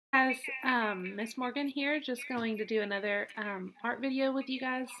Guys, Miss Morgan here, just going to do another art video with you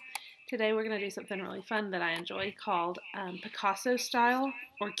guys. Today we're going to do something really fun that I enjoy called Picasso style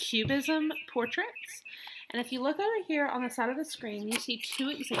or Cubism portraits. And if you look over here on the side of the screen, you see two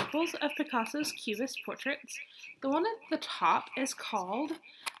examples of Picasso's Cubist portraits. The one at the top is called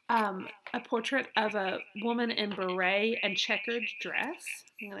a portrait of a woman in beret and checkered dress.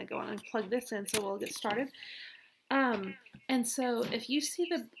 I'm going to go on and plug this in so we'll get started. And so if you see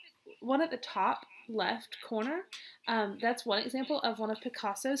the one at the top left corner, that's one example of one of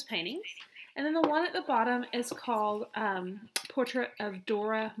Picasso's paintings. And then the one at the bottom is called Portrait of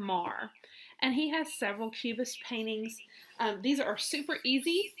Dora Maar. And he has several Cubist paintings. These are super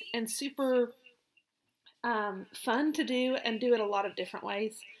easy and super fun to do and do it a lot of different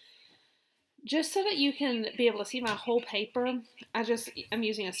ways. Just so that you can be able to see my whole paper, I'm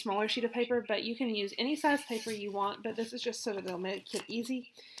using a smaller sheet of paper, but you can use any size paper you want, but this is just so that it'll make it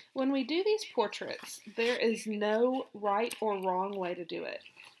easy. When we do these portraits, there is no right or wrong way to do it.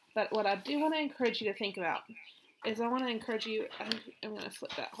 But what I do want to encourage you to think about is I want to encourage you, I'm going to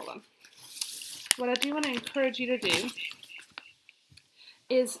flip that, hold on. What I do want to encourage you to do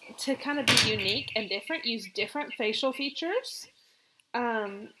is to kind of be unique and different, use different facial features.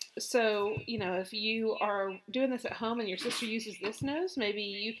 So, you know, if you are doing this at home and your sister uses this nose, maybe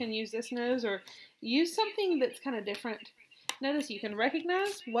you can use this nose or use something that's kind of different. Notice you can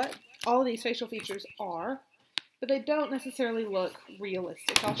recognize what all of these facial features are, but they don't necessarily look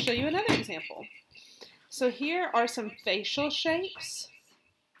realistic. I'll show you another example. So here are some facial shapes.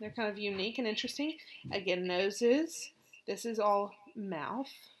 They're kind of unique and interesting. Again, noses. This is all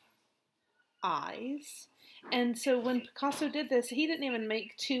mouth, eyes. And so when Picasso did this, he didn't even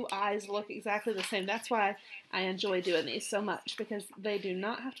make two eyes look exactly the same. That's why I enjoy doing these so much, because they do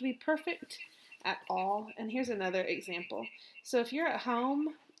not have to be perfect at all. And here's another example. So if you're at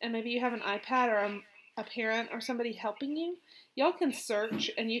home and maybe you have an iPad or a parent or somebody helping you, y'all can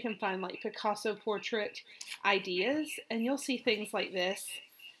search and you can find like Picasso portrait ideas, and you'll see things like this.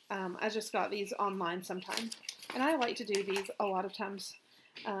 I just got these online sometime, and I like to do these a lot of times.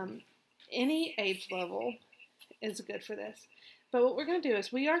 Any age level is good for this. But what we're going to do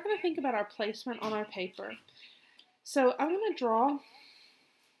is we are going to think about our placement on our paper. So I'm going to draw,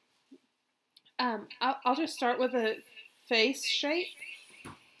 I'll just start with a face shape.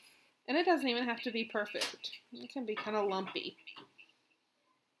 And it doesn't even have to be perfect. It can be kind of lumpy.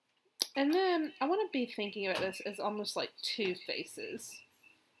 And then I want to be thinking about this as almost like two faces.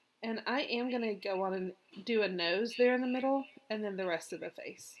 And I am going to go on and do a nose there in the middle and then the rest of the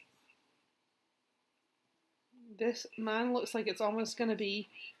face. Mine looks like it's almost going to be,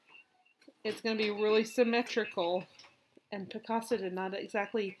 really symmetrical, and Picasso did not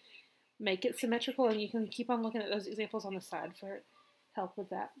exactly make it symmetrical, and you can keep on looking at those examples on the side for help with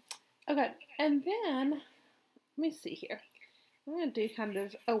that. Okay, and then, let me see here. I'm going to do kind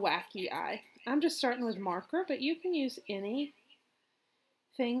of a wacky eye. I'm just starting with marker, but you can use anything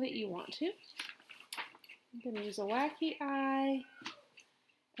that you want to. I'm going to use a wacky eye,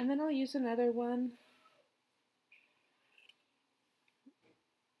 and then I'll use another one.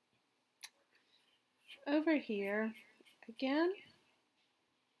 Over here, again,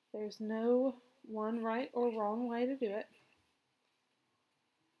 there's no one right or wrong way to do it.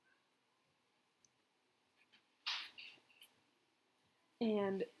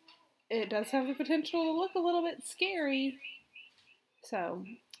 And it does have the potential to look a little bit scary. So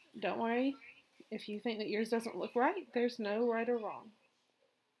don't worry if you think that yours doesn't look right. There's no right or wrong.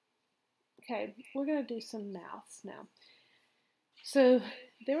 Okay, we're going to do some mouths now. So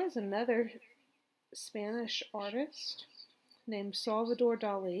there was another Spanish artist named Salvador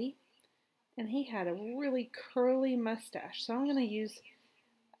Dali, and he had a really curly mustache. So I'm going to use,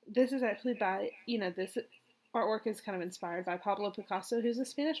 this is actually by, this artwork is kind of inspired by Pablo Picasso, who's a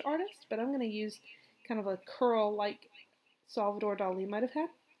Spanish artist, but I'm going to use kind of a curl like Salvador Dali might have had.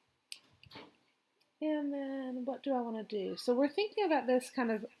 And then what do I want to do? So we're thinking about this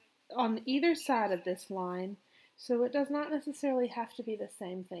kind of on either side of this line, so it does not necessarily have to be the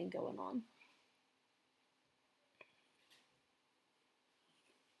same thing going on.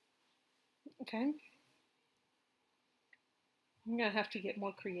 Okay. I'm going to have to get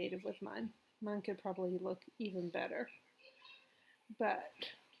more creative with mine. Mine could probably look even better. But,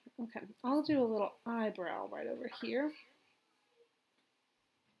 okay, I'll do a little eyebrow right over here.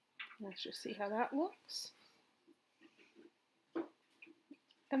 Let's just see how that looks.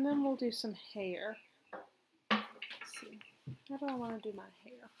 And then we'll do some hair. Let's see. How do I want to do my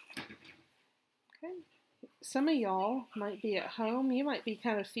hair? Okay. Some of y'all might be at home. You might be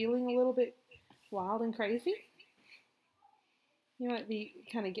kind of feeling a little bit wild and crazy. You might be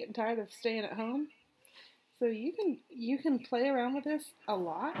kind of getting tired of staying at home. So you can play around with this a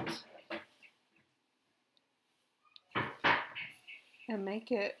lot and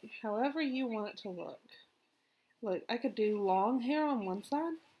make it however you want it to look. Look, I could do long hair on one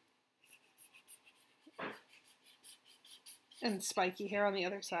side and spiky hair on the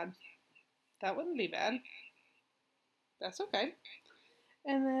other side. That wouldn't be bad. That's okay.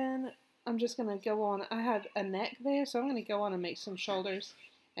 And then I'm just going to go on. I have a neck there, so I'm going to go on and make some shoulders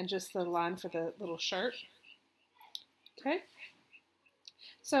and just the line for the little shirt. Okay.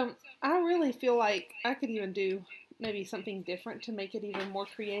 So I really feel like I could even do maybe something different to make it even more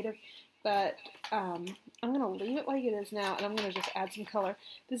creative, but I'm going to leave it like it is now, and I'm going to just add some color.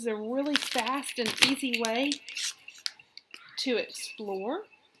 This is a really fast and easy way to explore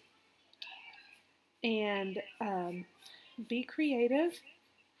and be creative.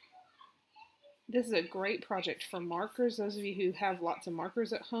 This is a great project for markers. Those of you who have lots of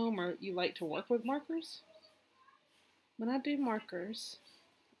markers at home or you like to work with markers. When I do markers,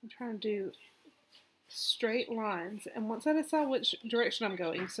 I'm trying to do straight lines, and once I decide which direction I'm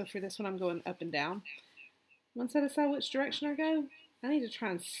going, so for this one I'm going up and down, once I decide which direction I go, I need to try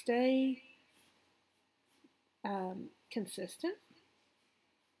and stay consistent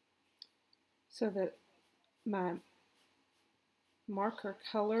so that my marker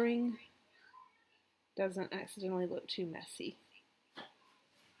coloring doesn't accidentally look too messy.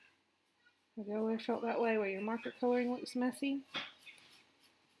 Have you ever felt that way where your marker coloring looks messy?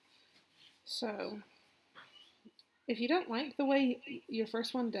 So if you don't like the way your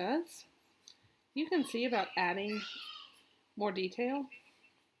first one does, you can see about adding more detail.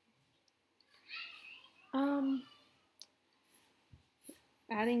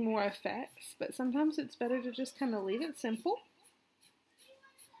 Adding more effects, but sometimes it's better to just kind of leave it simple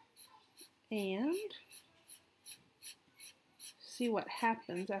and see what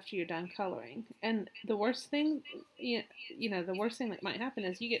happens after you're done coloring. And the worst thing, the worst thing that might happen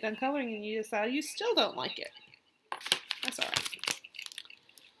is you get done coloring and you decide you still don't like it. That's all right.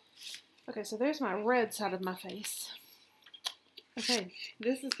 Okay, so there's my red side of my face. Okay,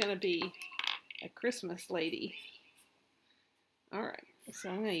 this is going to be a Christmas lady. All right, so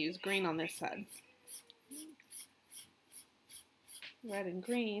I'm going to use green on this side. Red and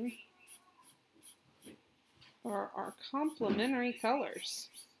green are our complementary colors.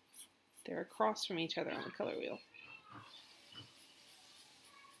 They're across from each other on the color wheel.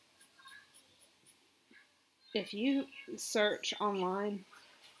 If you search online,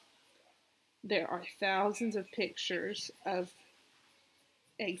 there are thousands of pictures of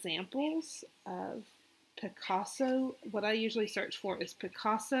examples of Picasso. What I usually search for is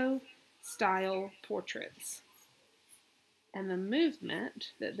Picasso style portraits. And the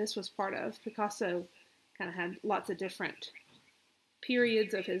movement that this was part of, Picasso kind of had lots of different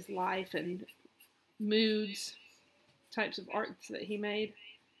periods of his life and moods, types of arts that he made.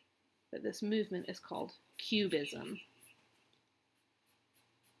 But this movement is called Cubism.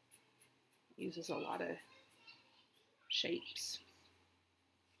 It uses a lot of shapes.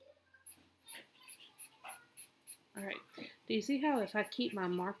 Alright, do you see how if I keep my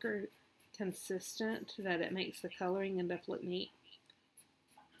marker consistent that it makes the coloring end up look neat?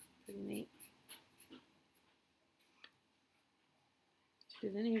 Pretty neat.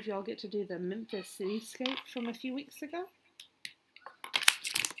 Did any of y'all get to do the Memphis cityscape from a few weeks ago?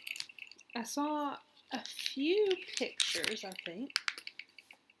 I saw a few pictures, I think.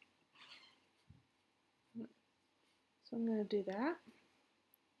 So I'm going to do that.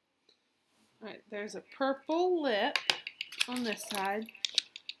 Alright, there's a purple lip on this side.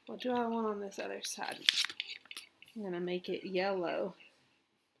 What do I want on this other side? I'm going to make it yellow.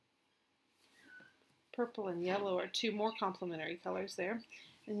 Purple and yellow are two more complementary colors there.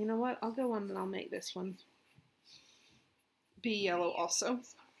 And you know what? I'll go on and I'll make this one be yellow also.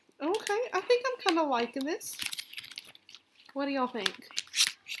 Okay, I think I'm kind of liking this. What do y'all think?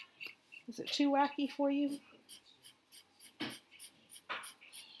 Is it too wacky for you?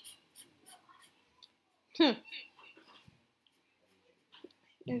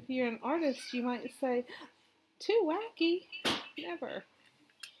 If you're an artist, you might say, too wacky? Never.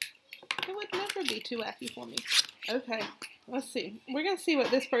 It would never be too wacky for me. Okay, let's see. We're going to see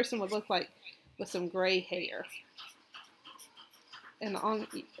what this person would look like with some gray hair. And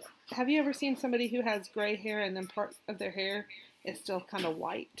have you ever seen somebody who has gray hair and then part of their hair is still kind of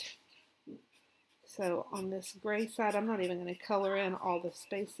white? So on this gray side, I'm not even going to color in all the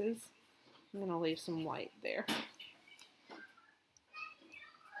spaces. I'm going to leave some white there.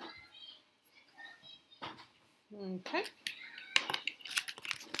 Okay.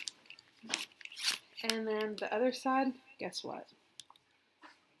 And then the other side, guess what?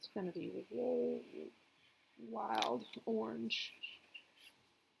 going to be really wild orange.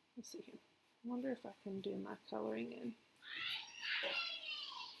 Let's see here. I wonder if I can do my coloring in.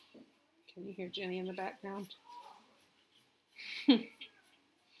 Can you hear Jenny in the background?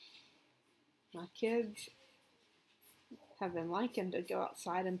 My kids have been liking to go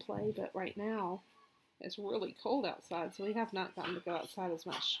outside and play, but right now it's really cold outside, so we have not gotten to go outside as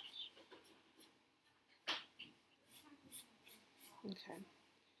much. Okay.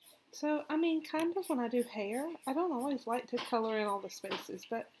 So, I mean, kind of when I do hair, I don't always like to color in all the spaces,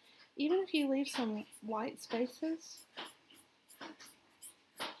 but even if you leave some white spaces,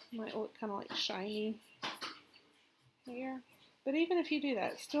 it might look kind of like shiny hair. But even if you do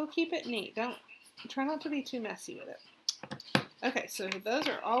that, still keep it neat. Try not to be too messy with it. Okay, so those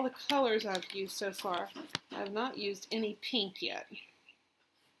are all the colors I've used so far. I have not used any pink yet.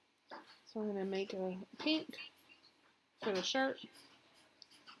 So I'm going to make a pink for the shirt.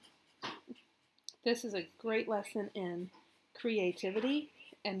 This is a great lesson in creativity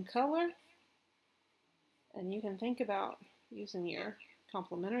and color. And you can think about using your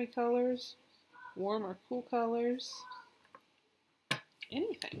complementary colors, warm or cool colors,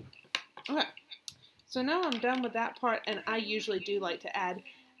 anything. Okay, so now I'm done with that part, and I usually do like to add,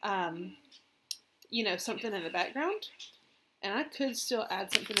 you know, something in the background. And I could still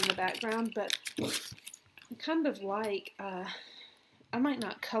add something in the background, but I kind of like, I might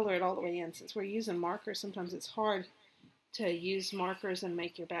not color it all the way in. Since we're using markers, sometimes it's hard to use markers and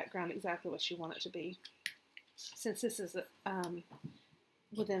make your background exactly what you want it to be. Since this is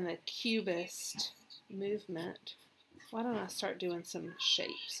within the cubist movement, why don't I start doing some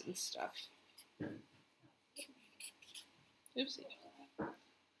shapes and stuff? Oopsie. Gotta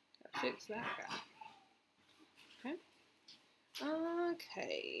fix that guy. Okay.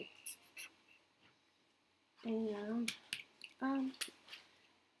 Okay. And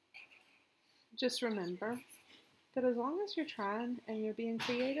just remember that as long as you're trying and you're being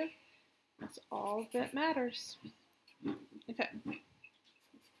creative, that's all that matters. Okay.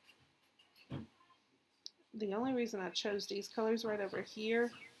 The only reason I chose these colors right over here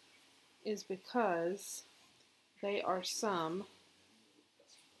is because they are some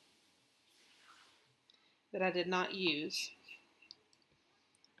that I did not use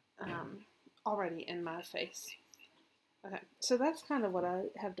already in my face. Okay, so that's kind of what I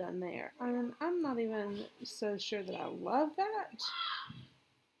have done there. I'm not even so sure that I love that,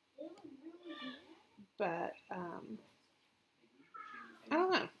 but I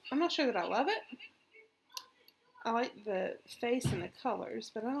don't know. I'm not sure that I love it. I like the face and the colors,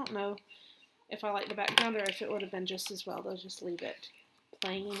 but I don't know if I like the background or if it would have been just as well. They'll just leave it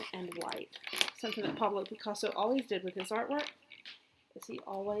plain and white. Something that Pablo Picasso always did with his artwork is he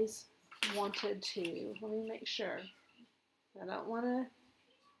always wanted to, let me make sure. I don't want to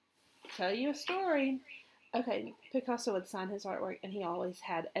tell you a story. Okay, Picasso would sign his artwork and he always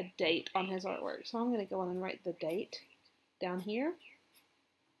had a date on his artwork. So I'm going to go on and write the date down here.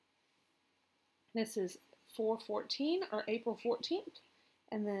 This is 4/14 or April 14th.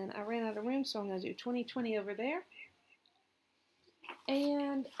 And then I ran out of room, so I'm going to do 2020 over there.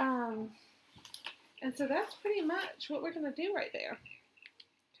 And so that's pretty much what we're going to do right there.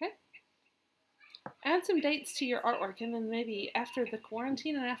 Okay? Add some dates to your artwork, and then maybe after the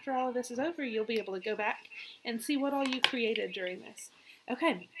quarantine and after all of this is over, you'll be able to go back and see what all you created during this.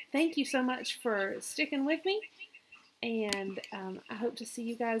 Okay, thank you so much for sticking with me, and I hope to see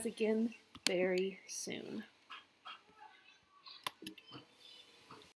you guys again very soon.